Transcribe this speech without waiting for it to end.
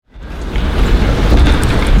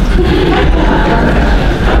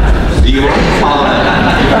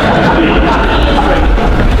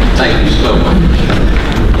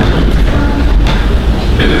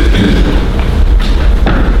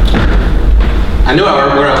I knew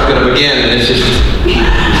where I was going to begin, and it's just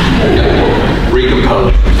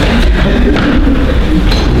recompose.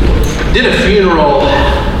 Did a funeral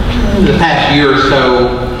the past year or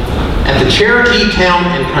so at the Cherokee Town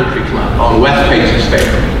and Country Club on West Paces Ferry.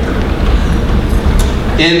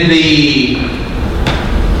 In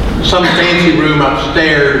some fancy room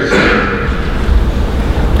upstairs.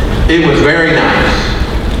 It was very nice.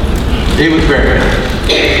 It was very nice.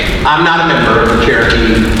 I'm not a member of the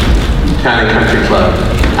Cherokee Town and Country Club.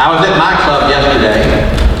 I was at my club yesterday,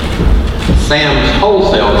 Sam's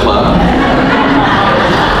Wholesale Club.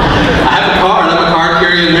 I have a card. I'm a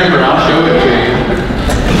card-carrying member. I'll show it to you.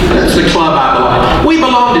 That's the club I belong to. We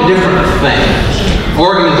belong to different things.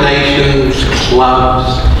 Organizations,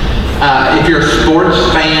 clubs. If you're a sports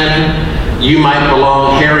fan, you might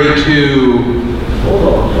belong, Harry, to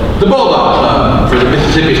the Bulldog Club for the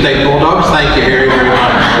Mississippi State Bulldogs. Thank you, Harry, very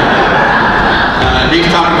much. He's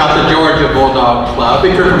talking about the Georgia Bulldog Club.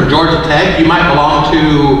 If you're from Georgia Tech, you might belong to...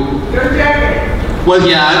 Well,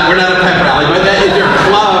 yeah, we're not a pep rally, but is there a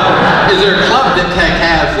club that Tech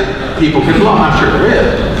has that people can belong? I'm sure there is.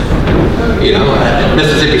 You know, at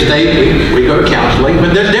Mississippi State, we go to counseling,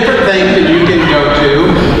 but there's different things that you can go to.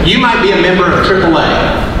 You might be a member of AAA,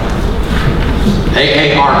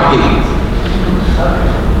 AARP.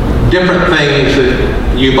 Different things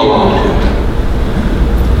that you belong to.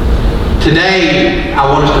 Today, I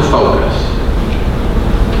want us to focus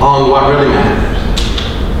on what really matters,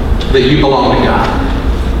 that you belong to God.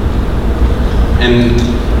 And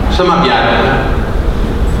some of you I don't know,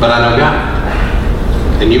 but I know God.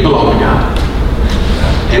 And you belong to God.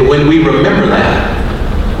 And when we remember that,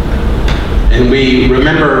 and we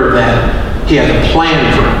remember that He has a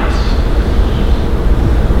plan for us,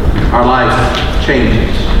 our life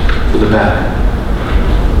changes for the better.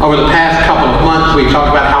 Over the past couple of months, we talked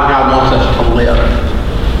about how God wants us to live.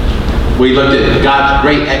 We looked at God's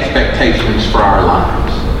great expectations for our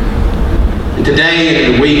lives. And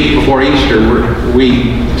today, the week before Easter,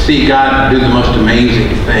 we see God do the most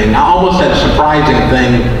amazing thing. I almost said surprising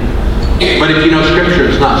thing, but if you know Scripture,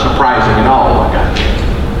 it's not surprising at all what God did.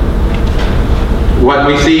 What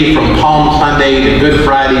we see from Palm Sunday to Good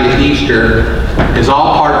Friday to Easter is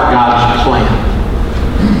all part of God's plan.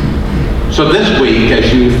 So this week,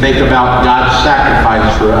 as you think about God's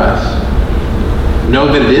sacrifice for us, know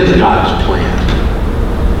that it is God's plan.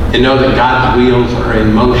 And know that God's wheels are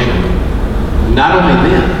in motion. Not only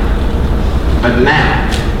then, but now,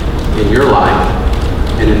 in your life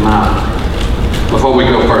and in my life. Before we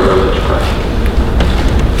go further, let's pray.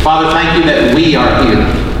 Father, thank you that we are here.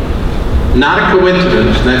 Not a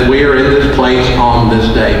coincidence that we are in this place on this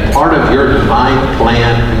day. Part of your divine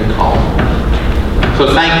plan and call. So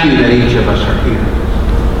thank you that each of us are here.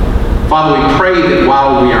 Father, we pray that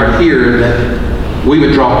while we are here, that we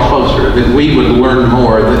would draw closer, that we would learn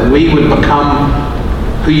more, that we would become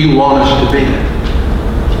who you want us to be.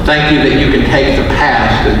 Thank you that you can take the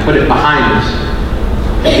past and put it behind us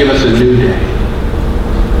and give us a new day.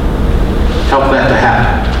 Help that to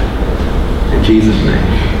happen. In Jesus' name,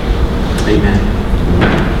 amen.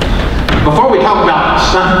 Before we talk about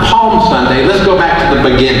Palm Sunday, let's go back to the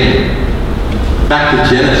beginning. Back to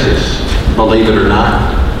Genesis, believe it or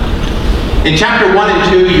not. In chapter 1 and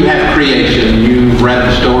 2, you have creation. You've read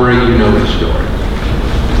the story, you know the story.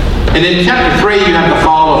 And in chapter 3, you have the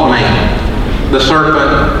fall of man. The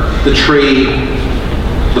serpent, the tree,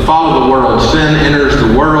 the fall of the world. Sin enters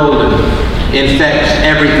the world and infects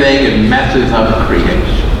everything and messes up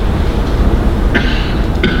creation.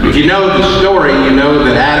 If you know the story, you know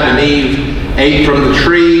that Adam and Eve ate from the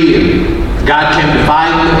tree and God came to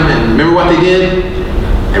find them, and remember what they did?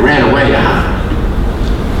 They ran away to hide.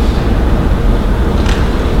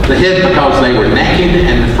 They hid because they were naked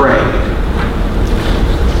and afraid.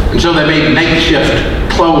 And so they made makeshift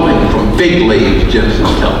clothing from fig leaves, Genesis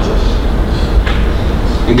tells us.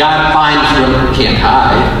 And God finds them, can't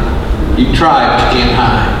hide. You try, but you can't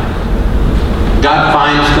hide. God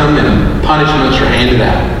finds them and punishments are handed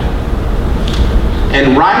out.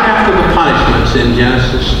 And right after the punishments in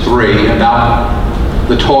Genesis 3 about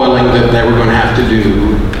the toiling that they were going to have to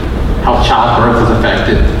do, how childbirth is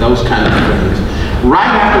affected, those kind of things. Right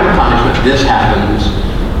after the punishment, this happens,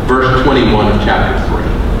 verse 21 of chapter 3.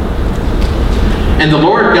 And the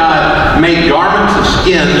Lord God made garments of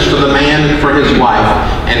skins for the man and for his wife,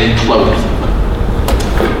 and he clothed them.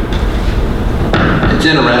 It's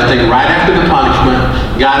interesting, right after the punishment,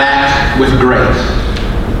 God acts with grace.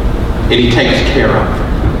 And he takes care of them.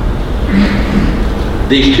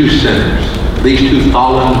 These two sinners, these two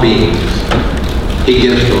fallen beings, he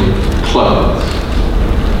gives them clothes.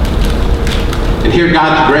 And here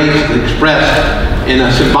God's grace is expressed in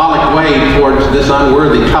a symbolic way towards this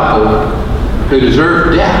unworthy couple who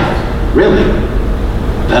deserved death. Really.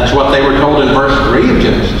 That's what they were told in verse 3 of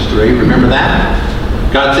Genesis 3. Remember that?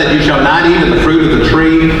 God said, "You shall not eat of the fruit of the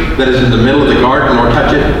tree that is in the middle of the garden, nor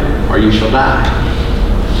touch it, or you shall die."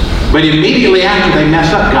 But immediately after they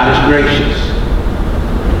mess up, God is gracious.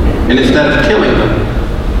 And instead of killing them,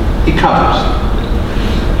 He covers them.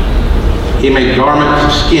 He made garments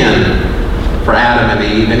of skin for Adam and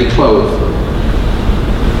Eve, and He clothed them.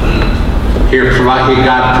 Here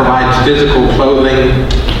God provides physical clothing,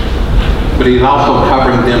 but He's also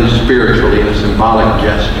covering them spiritually in a symbolic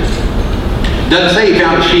gesture. It doesn't say He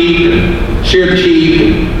found a sheep and sheared the sheep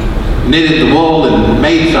and knitted the wool and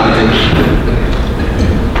made something.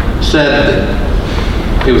 It said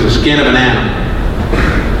that it was the skin of an animal.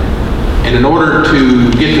 And in order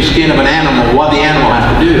to get the skin of an animal, what did the animal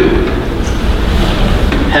have to do?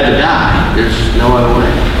 Had to die. There's no other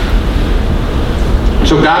way.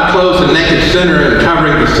 So God clothes the naked sinner and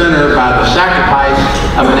covering the sinner by the sacrifice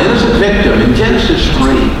of an innocent victim in Genesis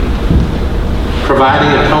 3,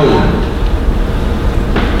 providing atonement.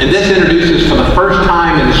 And this introduces for the first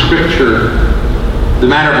time in the Scripture the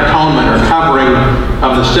matter of atonement or covering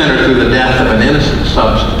of the sinner through the death of an innocent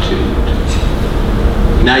substitute.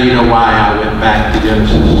 Now you know why I went back to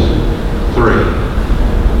Genesis 3.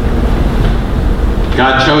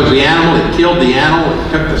 God chose the animal, He killed the animal, He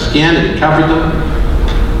took the skin and He covered them.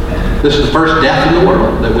 This is the first death in the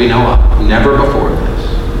world that we know of. Never before this.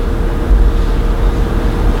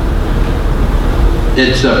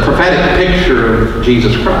 It's a prophetic picture of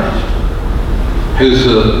Jesus Christ, who's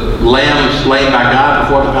the lamb slain by God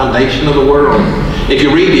before the foundation of the world. If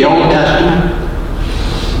you read the Old Testament,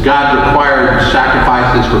 God required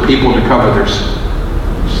sacrifices for people to cover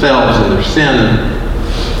themselves and their sin.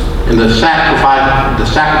 And the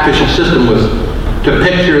sacrificial system was to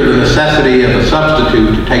picture the necessity of a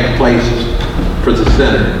substitute to take place for the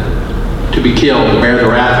sinner, to be killed, to bear the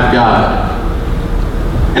wrath of God.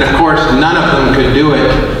 And of course, none of them could do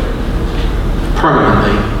it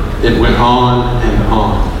permanently. It went on and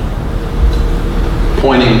on,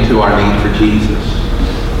 pointing to our need for Jesus.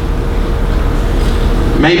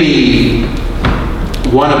 Maybe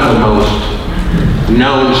one of the most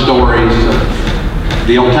known stories of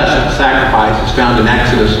the Old Testament sacrifice is found in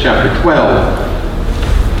Exodus chapter 12.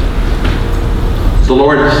 The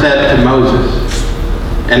Lord said to Moses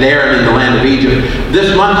and Aaron in the land of Egypt,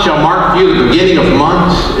 "This month shall mark for you the beginning of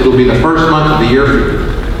months. It'll be the first month of the year for you.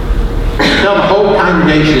 Tell the whole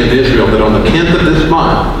congregation of Israel that on the 10th of this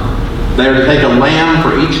month, they are to take a lamb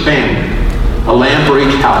for each family, a lamb for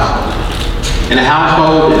each household. And if a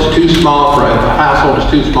household is too small for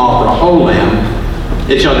a whole lamb,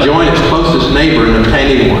 it shall join its closest neighbor in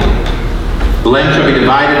obtaining one. The lamb shall be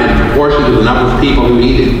divided in proportion to the number of people who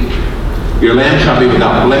eat it. Your lamb shall be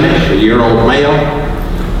without blemish, a year-old male.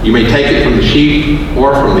 You may take it from the sheep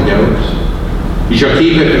or from the goats. You shall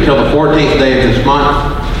keep it until the 14th day of this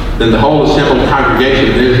month. Then the whole assembled congregation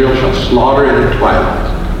of Israel shall slaughter it at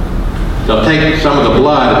twilight. They'll take some of the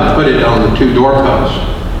blood and put it on the 2 doorposts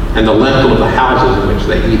and the lintel of the houses in which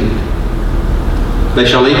they eat it. They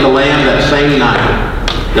shall eat the lamb that same night.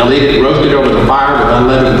 They'll eat it roasted over the fire with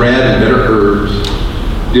unleavened bread and bitter herbs.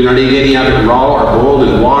 Do not eat any of it raw or boiled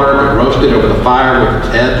in water, but roasted over the fire with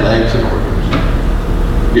its head, legs, and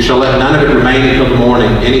organs. You shall let none of it remain until the morning.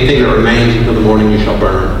 Anything that remains until the morning you shall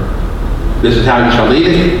burn. This is how you shall eat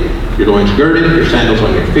it. Your loins girded, your sandals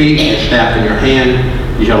on your feet, your staff in your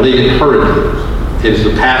hand. You shall eat it hurriedly. It is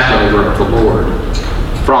the Passover of the Lord.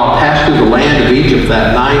 For I'll pass through the land of Egypt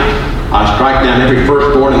that night. I'll strike down every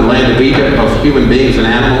firstborn in the land of Egypt, both human beings and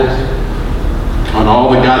animals. On all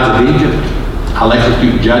the gods of Egypt, I'll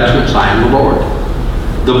execute judgments. I am the Lord.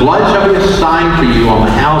 The blood shall be a sign for you on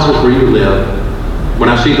the houses where you live. When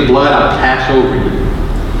I see the blood, I'll pass over you,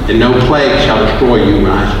 and no plague shall destroy you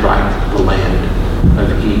when I strike the land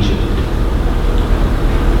of Egypt.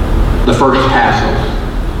 The first Passover,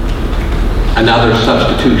 another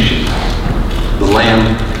substitution, the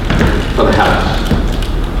lamb for the house,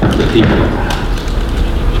 the people of the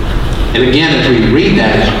house. And again, as we read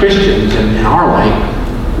that as Christians in our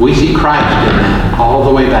life, we see Christ in that all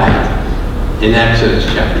the way back in Exodus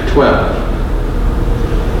chapter 12.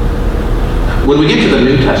 When we get to the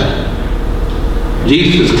New Testament,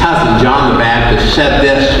 Jesus' cousin John the Baptist said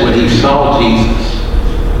this when he saw Jesus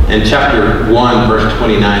in chapter 1, verse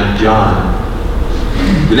 29 of John.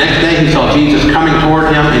 The next day he saw Jesus coming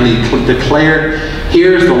toward him, and he declared,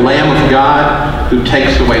 "Here's the Lamb of God who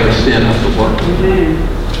takes away the sin of the world." Amen.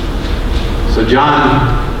 So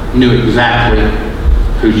John knew exactly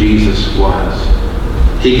who Jesus was.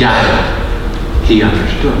 He got it. He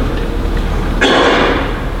understood.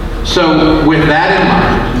 So with that in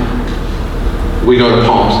mind, we go to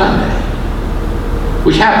Palm Sunday,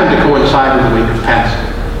 which happened to coincide with the week of Passover.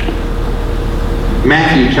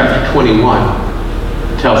 Matthew chapter 21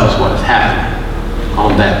 tells us what is happening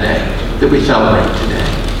on that day that we celebrate today.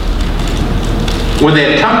 When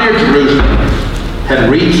they had come near Jerusalem, had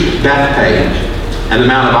reached Bethphage and the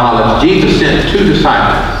Mount of Olives, Jesus sent 2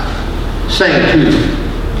 disciples, saying to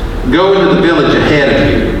them, "Go into the village ahead of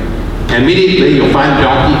you. Immediately you'll find a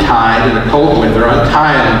donkey tied and a colt with her.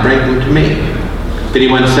 Untie it and bring them to me. If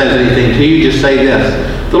anyone says anything to you, just say this,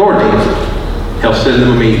 'The Lord needs them.' He'll send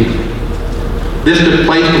them immediately." This took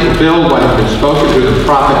place to fulfill what had been spoken through the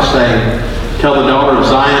prophet, saying, "Tell the daughter of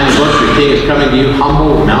Zion, look, your king is coming to you,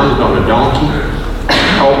 humble, mounted on a donkey, and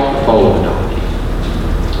a colt, the foal of a donkey."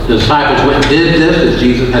 The disciples went and did this as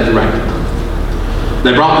Jesus had directed them.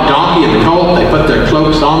 They brought the donkey and the colt, they put their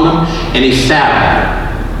cloaks on them, and he sat on it.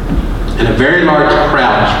 And a very large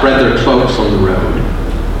crowd spread their cloaks on the road.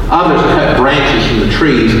 Others cut branches from the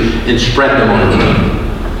trees and spread them on the road.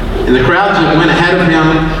 And the crowds that went ahead of him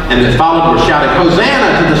and that followed were shouting,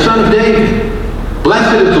 "Hosanna to the Son of David!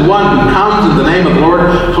 Blessed is the one who comes in the name of the Lord!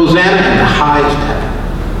 Hosanna in the highest heaven!"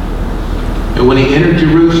 And when he entered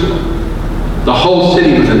Jerusalem, the whole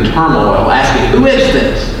city was in turmoil, asking, "Who is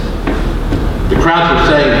this?" The crowds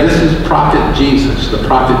were saying, "This is prophet Jesus, the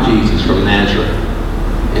prophet Jesus from Nazareth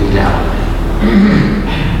in Galilee."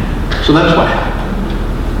 So that's what happened.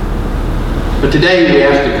 But today we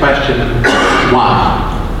ask the question, why?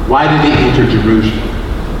 Why did he enter Jerusalem?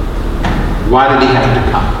 Why did he have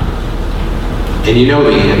to come? And you know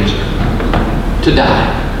the answer. To die.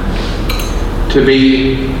 To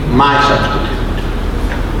be my substitute.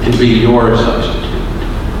 And be your substitute.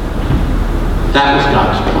 That was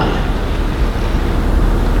God's plan.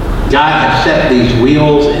 God has set these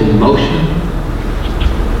wheels in motion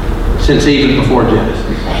since even before Genesis.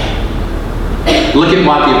 Look at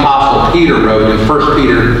what the Apostle Peter wrote in 1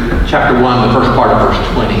 Peter chapter 1, the first part of verse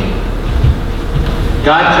 20.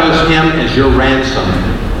 God chose him as your ransom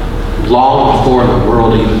long before the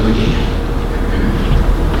world even began.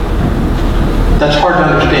 That's hard to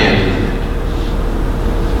understand, isn't it?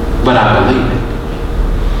 But I believe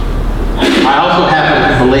it. I also happen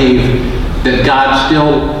to believe that God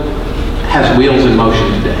still has wheels in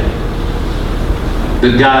motion today.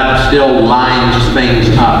 That God still lines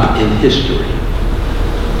things up in history.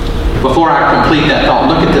 Before I complete that thought,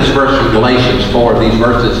 look at this verse from Galatians 4. These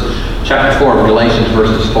verses, chapter 4 of Galatians,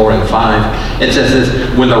 verses 4 and 5. It says this,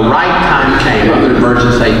 "When the right time came," other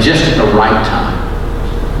versions say just at the right time.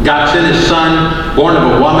 God sent his Son, born of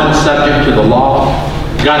a woman, subject to the law.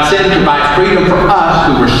 God sent him to buy freedom for us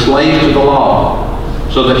who were slaves to the law,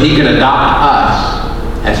 so that he could adopt us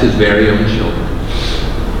as his very own children.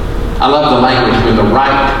 I love the language, "when the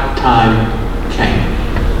right time came."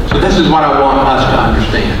 So this is what I want us to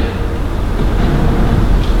understand.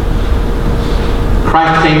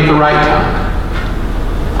 Christ came at the right time.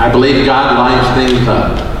 I believe God lines things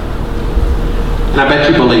up. And I bet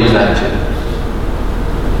you believe that too.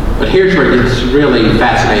 But here's where it gets really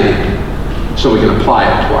fascinating, so we can apply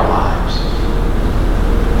it to our lives.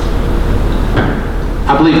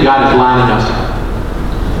 I believe God is lining us up.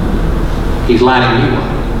 He's lining you up.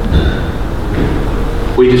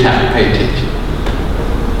 We just have to pay attention.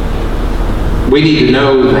 We need to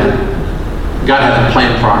know that God has a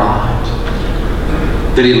plan for our lives.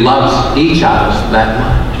 That he loves each of us that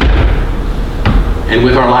much. And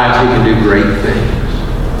with our lives, he can do great things.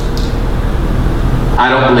 I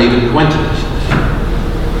don't believe in coincidences.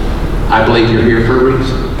 I believe you're here for a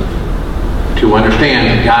reason. To understand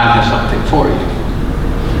that God has something for you.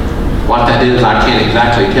 What that is, I can't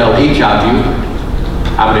exactly tell each of you.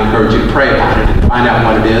 I would encourage you to pray about it and find out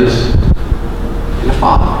what it is in the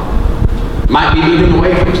Father. Might be moving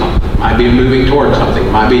away from something. Might be moving towards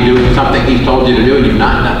something. Might be doing something he's told you to do and you've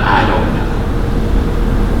not done. I don't know.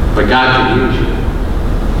 But God can use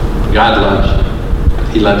you. God loves you.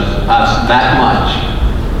 He loves us that much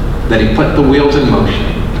that he put the wheels in motion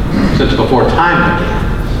since before time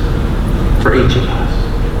began for each of us.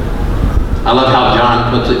 I love how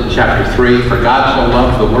John puts it in chapter 3. "For God so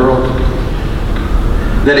loved the world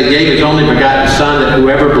that he gave his only begotten Son, that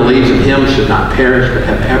whoever believes in him should not perish but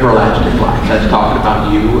have everlasting life." That's talking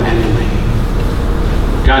about you and me.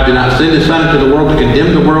 God did not send his Son into the world to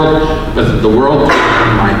condemn the world, but that the world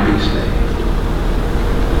might be saved.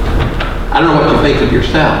 I don't know what you think of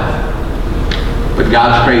yourself, but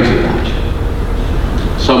God's crazy about you.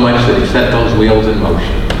 So much that he set those wheels in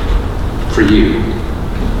motion for you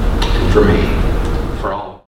and for me.